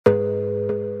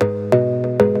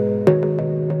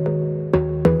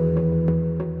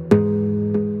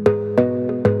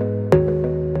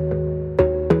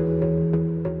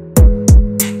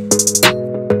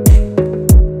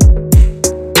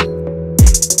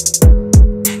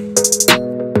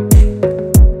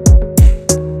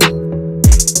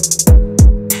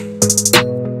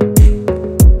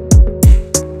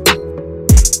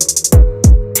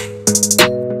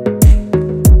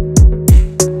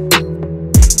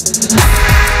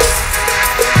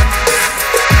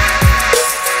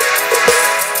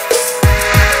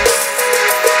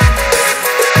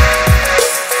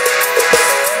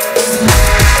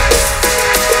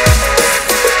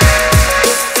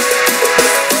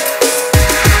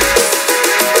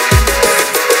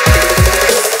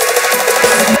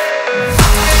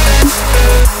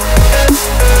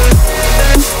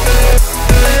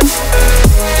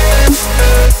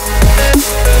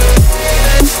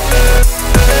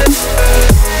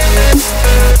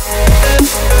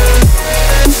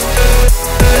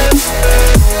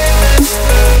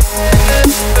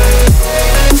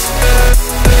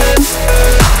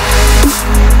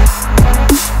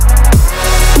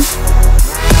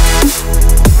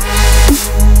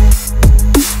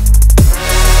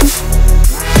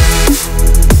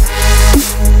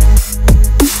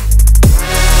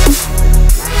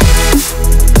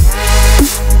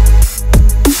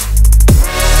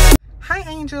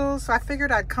Hi angels. So I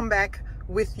figured I'd come back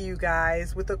with you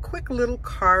guys with a quick little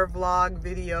car vlog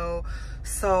video.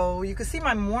 So you can see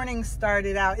my morning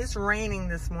started out. It's raining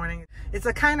this morning. It's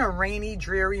a kind of rainy,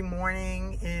 dreary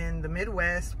morning in the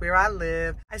Midwest where I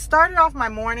live. I started off my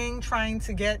morning trying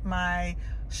to get my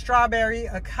strawberry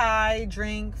acai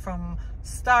drink from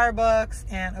Starbucks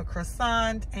and a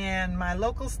croissant, and my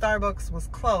local Starbucks was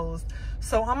closed.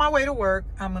 So on my way to work,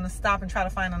 I'm gonna stop and try to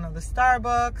find another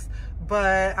Starbucks,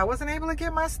 but I wasn't able to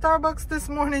get my Starbucks this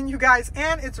morning, you guys,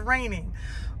 and it's raining.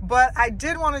 But I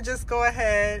did want to just go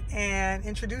ahead and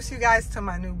introduce you guys to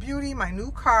my new beauty, my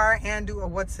new car, and do a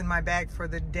what's in my bag for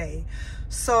the day.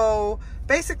 So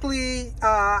basically,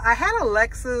 I had a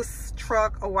Lexus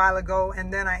truck a while ago,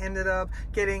 and then I ended up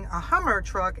getting a Hummer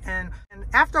truck. And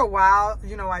after a while,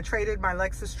 you know, I traded my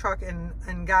Lexus truck and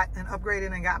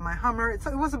upgraded and got my Hummer. It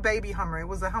was a baby Hummer. It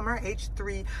was a Hummer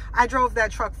H3. I drove that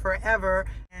truck forever,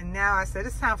 and now I said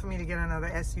it's time for me to get another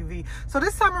SUV. So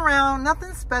this time around,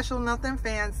 nothing special, nothing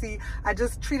fancy. I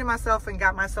just treated myself and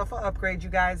got myself an upgrade, you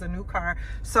guys, a new car.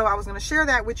 So I was going to share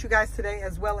that with you guys today,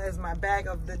 as well as my bag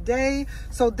of the day.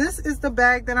 So this is the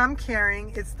bag that I'm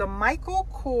carrying. It's the Michael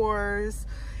Kors.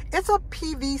 It's a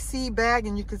PVC bag,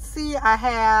 and you can see I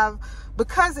have,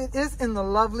 because it is in the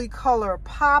lovely color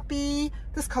Poppy.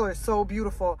 This color is so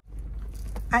beautiful.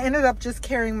 I ended up just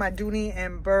carrying my Dooney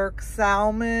 & Bourke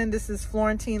Salmon. This is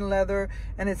Florentine leather,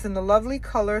 and it's in the lovely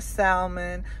color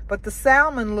Salmon. But the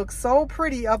Salmon looks so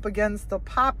pretty up against the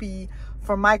Poppy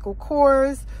for Michael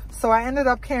Kors. So I ended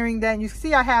up carrying that. And you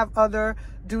see I have other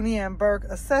Dooney & Bourke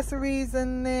accessories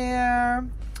in there.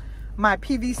 My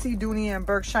PVC Dooney &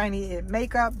 Bourke Shiny It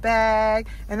makeup bag.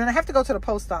 And then I have to go to the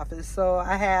post office. So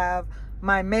I have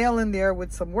my mail in there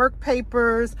with some work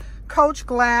papers, Coach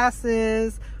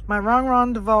glasses, my Rong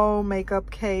Rendezvous makeup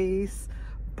case.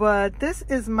 But this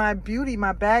is my beauty,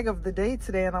 my bag of the day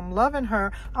today, and I'm loving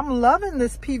her. I'm loving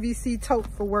this PVC tote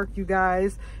for work, you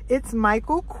guys. It's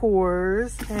Michael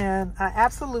Kors, and I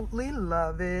absolutely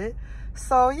love it.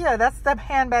 So yeah, that's the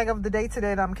handbag of the day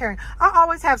today that I'm carrying. I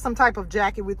always have some type of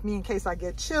jacket with me in case I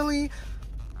get chilly.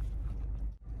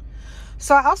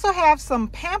 So I also have some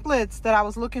pamphlets that I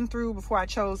was looking through before I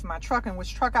chose my truck and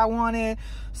which truck I wanted.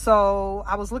 So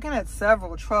I was looking at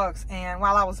several trucks, and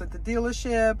while I was at the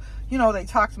dealership, you know, they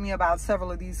talked to me about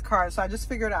several of these cars. So I just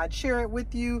figured I'd share it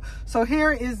with you. So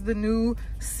here is the new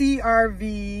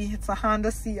CRV. It's a Honda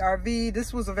CRV.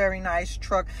 This was a very nice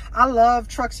truck. I love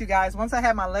trucks, you guys. Once I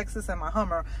had my Lexus and my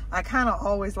Hummer, I kind of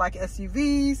always like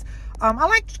SUVs. I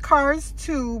like cars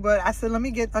too, but I said, let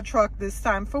me get a truck this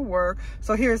time for work.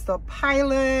 So here's the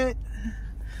Pilot.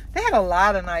 They had a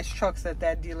lot of nice trucks at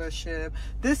that dealership.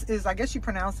 This is, I guess you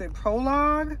pronounce it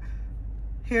Prologue.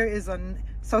 Here is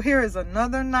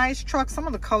another nice truck. Some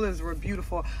of the colors were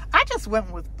beautiful. I just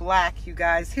went with black, you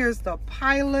guys. Here's the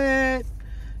Pilot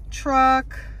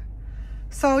truck.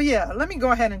 So yeah, let me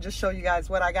go ahead and just show you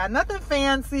guys what I got. Nothing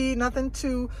fancy, nothing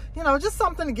too, you know, just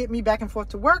something to get me back and forth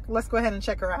to work. Let's go ahead and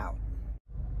check her out.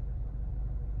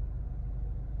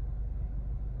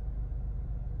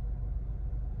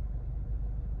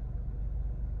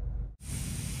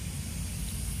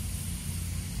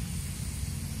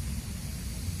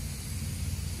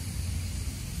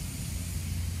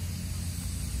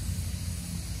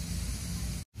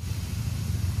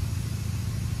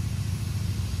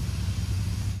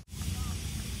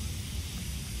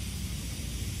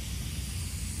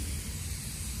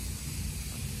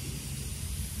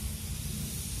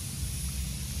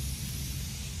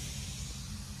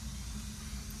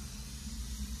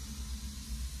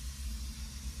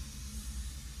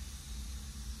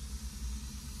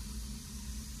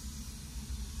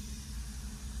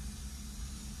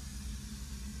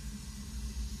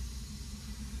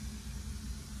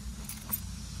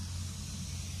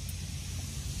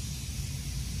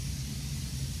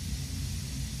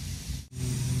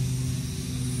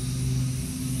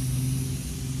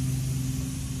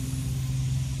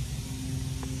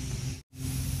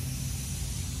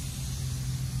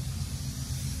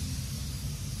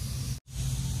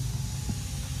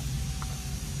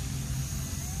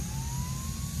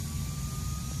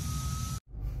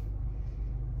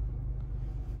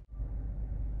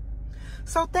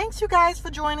 So thanks you guys for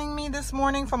joining me this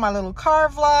morning for my little car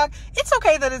vlog. It's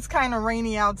okay that it's kind of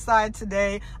rainy outside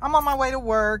today. I'm on my way to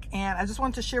work, and I just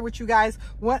wanted to share with you guys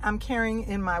what I'm carrying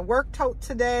in my work tote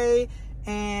today.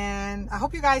 And I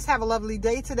hope you guys have a lovely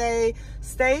day today.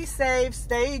 Stay safe,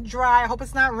 stay dry. I hope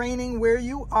it's not raining where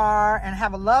you are, and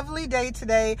have a lovely day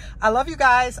today. I love you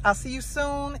guys. I'll see you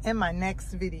soon in my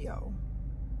next video.